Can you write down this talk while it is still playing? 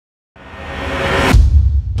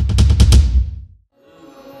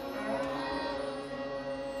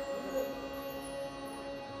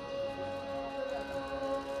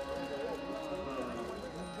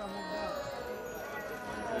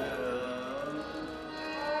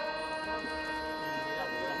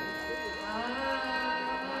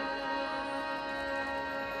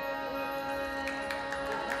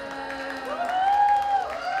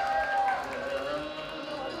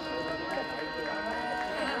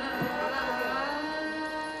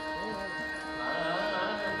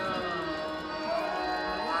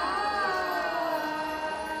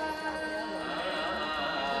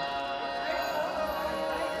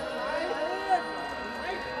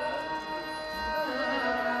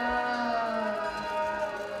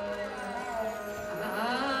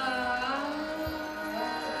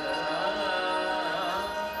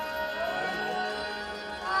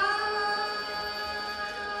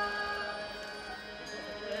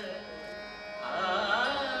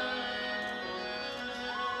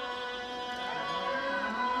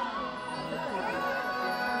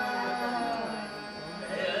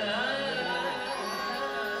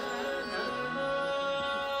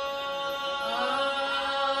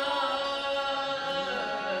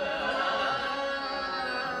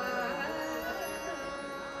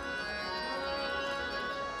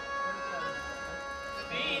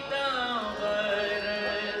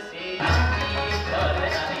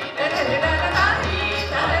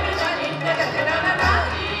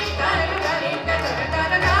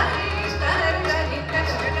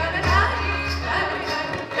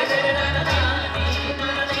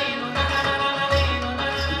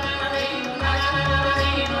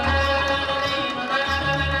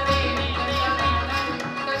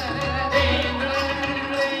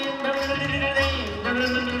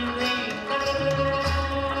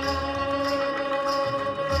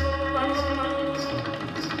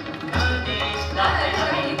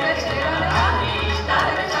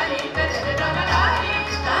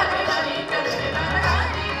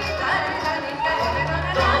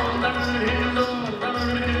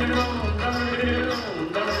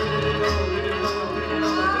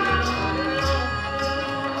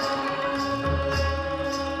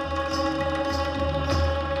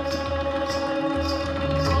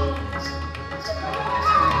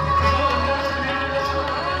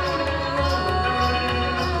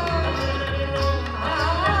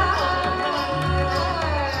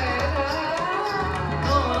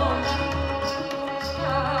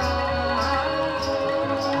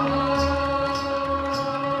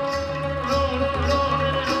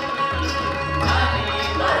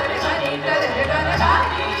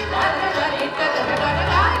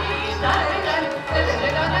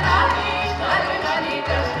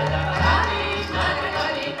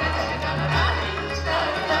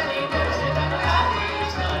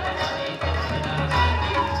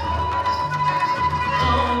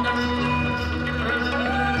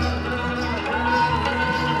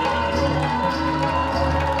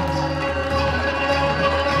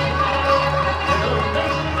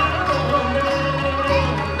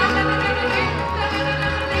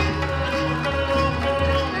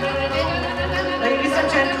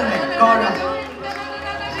Gaurang.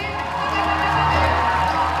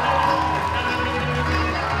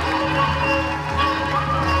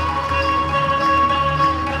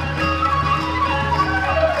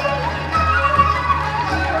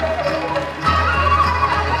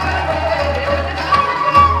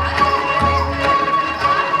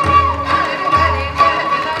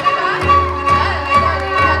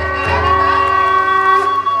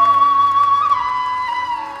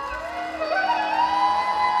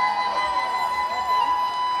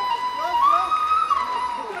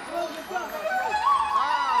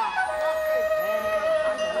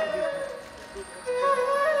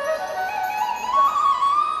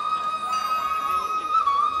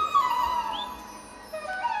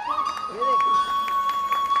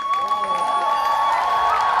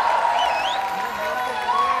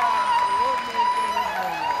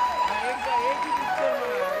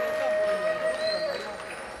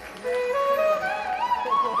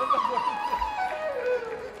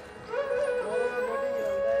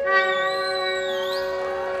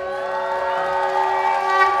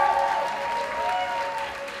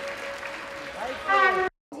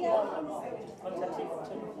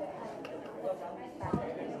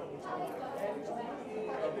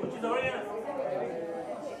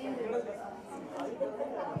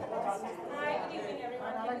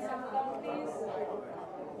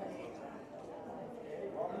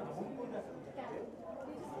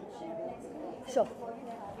 Sure.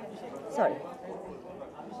 Sorry.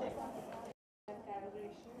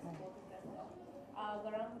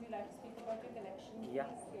 Gaurang, would you like to speak about your collection? Yeah. Your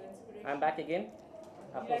inspiration? I'm back again.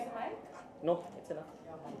 Would you like a mic? No, it's enough.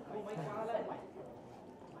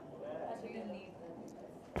 As we didn't need.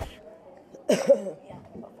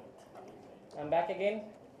 I'm back again.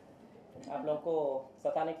 आप लोगों को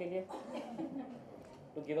सताने के लिए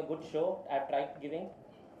to give a good show. I've tried giving.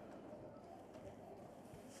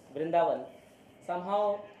 Vrindavan.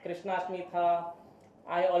 Somehow Krishnashtami tha.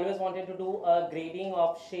 I always wanted to do a grading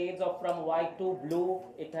of shades of from white to blue.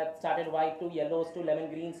 It had started white to yellows to lemon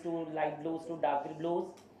greens to light blues to dark blues.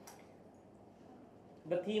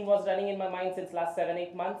 The theme was running in my mind since last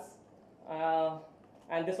 7-8 months.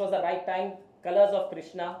 And this was the right time. Colors of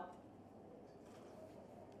Krishna.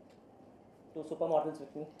 Two supermodels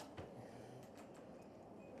with me.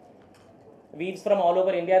 Weaves from all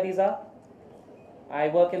over India these are. I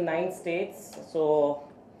work in 9 states, so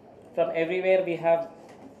from everywhere we have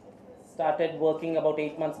started working about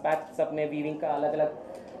 8 months back. सब में weaving का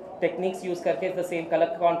अलग-अलग techniques use करके the same color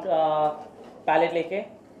palette लेके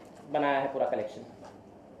बनाया है पूरा collection.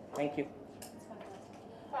 Thank you.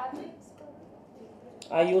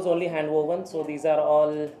 I use only hand woven, so these are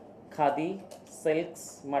all khadi,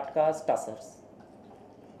 silks, matkas, tussars.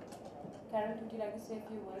 Karen, would you like to say a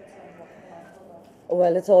few words on what you have for Gaurang?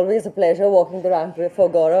 Well, it's always a pleasure walking the ramp for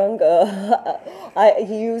Gaurang.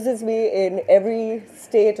 He uses me in every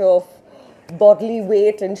state of bodily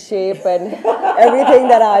weight and shape and everything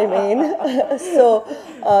that I'm in. So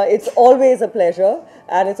it's always a pleasure,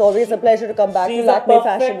 and it's always a pleasure to come back to Lakme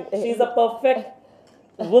Fashion. She's a perfect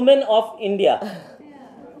woman of India.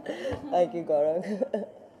 Thank you, Gaurang.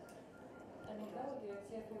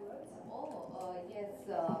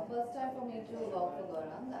 First time for me to work for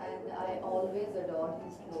Gaurang, and I always adored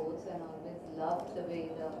his clothes and always loved the way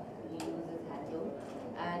he uses his handloom.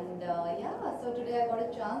 And yeah, so today I got a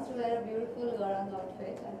chance to wear a beautiful Gaurang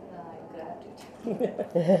outfit, and I grabbed it.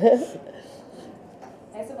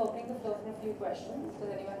 Nice, I'm opening the floor for a few questions.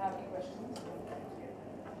 Does anyone have any questions?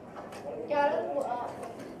 Karen,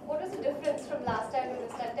 what was the difference from last time to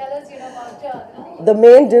this time? Tell us, about... The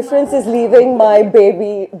main difference is leaving my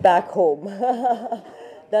baby back home.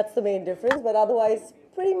 That's the main difference, but otherwise,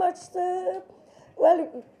 pretty much well,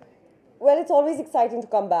 it's always exciting to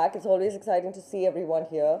come back. It's always exciting to see everyone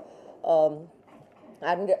here.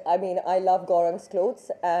 And I mean, I love Gaurang's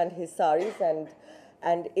clothes and his saris,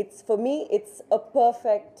 and it's, for me, it's a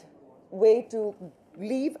perfect way to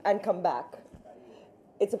leave and come back.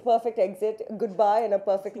 It's a perfect exit, goodbye, and a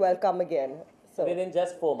perfect welcome again. So Within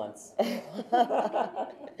just 4 months. Stereotypes,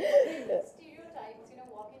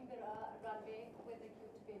 walking the runway with a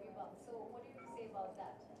cute baby bump. So what do you say about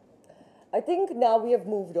that? I think now we have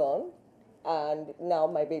moved on, and now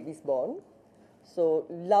my baby's born. So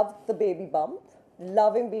love the baby bump,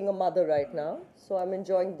 loving being a mother right now. So I'm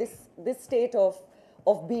enjoying this state of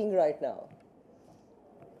being right now.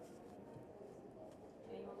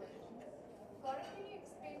 Gaurang, can you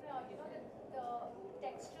explain, the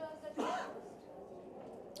textures that you used?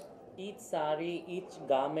 Each sari, each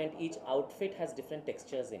garment, each outfit has different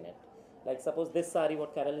textures in it. Like suppose this sari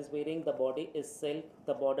what Carol is wearing, the body is silk,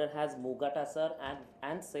 the border has Mugdha Godse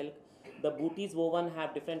and silk. The booties woven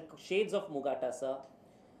have different shades of mugatasa.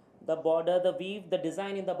 The border, the weave, the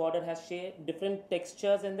design in the border has different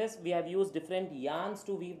textures in this. We have used different yarns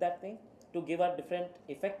to weave that thing to give a different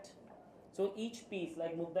effect. So each piece,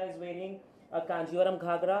 like Mugdha is wearing a Kanjivaram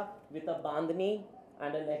Ghagra with a Bandhani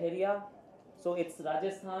and a Leheriya. So it's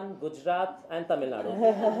Rajasthan, Gujarat and Tamil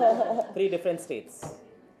Nadu. 3 different states.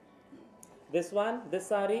 This one, this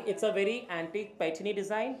sari, it's a very antique Paithani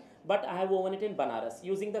design, but I have woven it in Banaras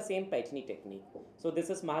using the same Paithani technique. So this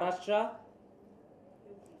is Maharashtra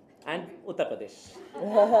and Uttar Pradesh.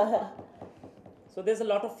 So there's a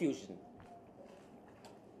lot of fusion.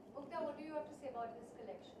 Mugdha, what do you have to say about this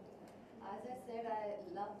collection? As I said, I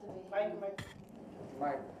love the way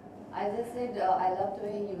As I said, I love the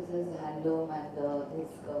way he uses handloom, and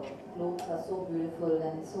his clothes are so beautiful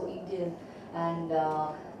and so Indian. And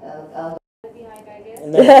Behind ideas?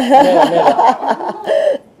 Never.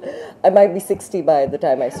 I might be 60 by the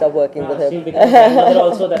time I stop working with She'll him. become a grandmother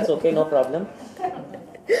also, that's okay, no problem.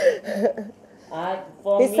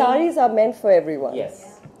 His saris are meant for everyone.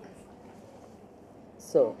 Yes.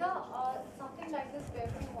 So, Mugdha, something like this, where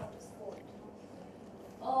do you want to sport?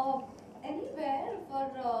 anywhere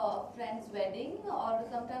for friend's wedding, or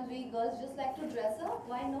sometimes we girls just like to dress up.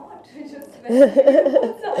 Why not? Just wear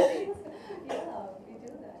sarees. Yeah, we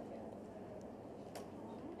do that.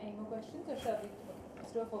 Yeah. Any more questions, or shall we?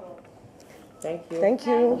 Let's do a photo. Thank you. thank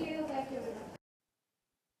you. Thank you. Thank you.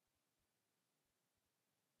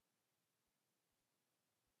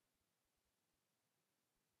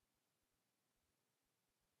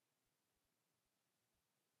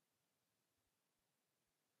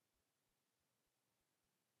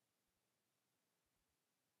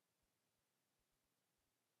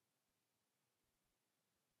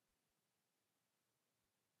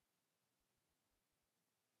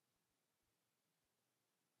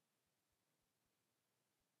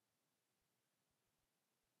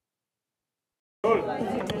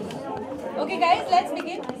 Okay, guys, let's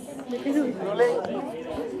begin.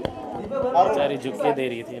 बेचारी झुक के दे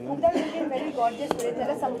रही थी ना. Mugdha, you looking very gorgeous today.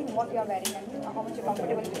 Tell us something what you are wearing and how much you're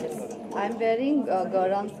comfortable with this. I'm wearing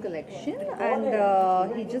Gaurang's collection,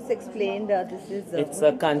 and he just explained this is. It's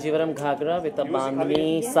a Kanjivaram Ghagra with a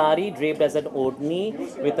Bandhani sari draped as an odhni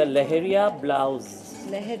with a Leheriya blouse.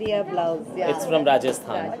 Leheriya blouse. Yeah. It's from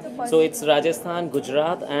Rajasthan. So it's Rajasthan,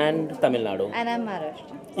 Gujarat and Tamil Nadu. And I'm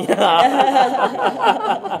Maharashtra.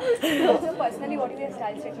 So personally, what is your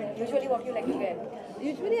style statement? Usually what you like to wear?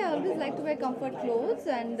 Usually, I always like to wear comfort clothes,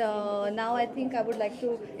 and now I think I would like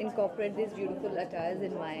to incorporate these beautiful attires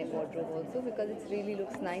in my wardrobe also, because it really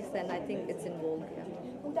looks nice and I think it's in vogue. Yeah.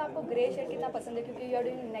 Mugdha, आपको grey shade कितना पसंद है? क्योंकि you are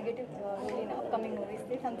doing negative role in upcoming movies.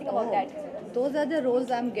 Say something about that. Those are the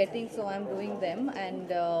roles I'm getting, so I'm doing them,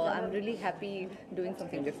 and I'm really happy doing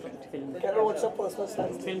something different. Carol, what's your personal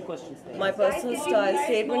style? Film questions. My personal style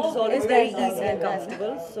statement is always very easy and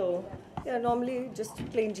comfortable. So, yeah, normally just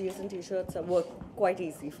plain jeans and t-shirts work quite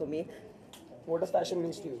easy for me. What does fashion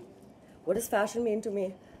mean to you? What does fashion mean to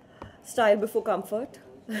me? Style before comfort.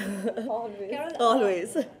 Always. Carol,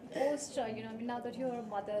 Always. Post, now that you're a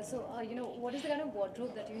mother, so, what is the kind of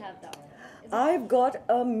wardrobe that you have now? I've got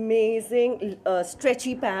amazing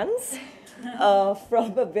stretchy pants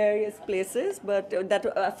from various places, but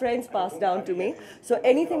that friends passed down to me. So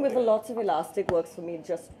anything with lots of elastic works for me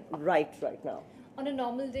just right now. On a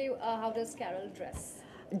normal day, how does Carol dress?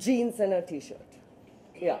 Jeans and a t-shirt.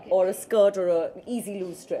 Yeah, or a skirt or a easy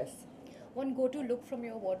loose dress. One go-to look from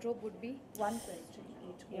your wardrobe would be? One question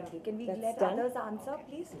each only. Can we That's let done. others answer,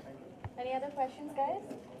 please? Any other questions, guys?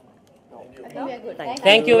 I think we are good.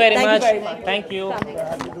 Thank you very much. Thank you very much. Thank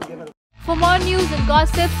you. For more news and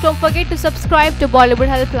gossips, don't forget to subscribe to Bollywood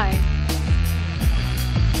Helpline.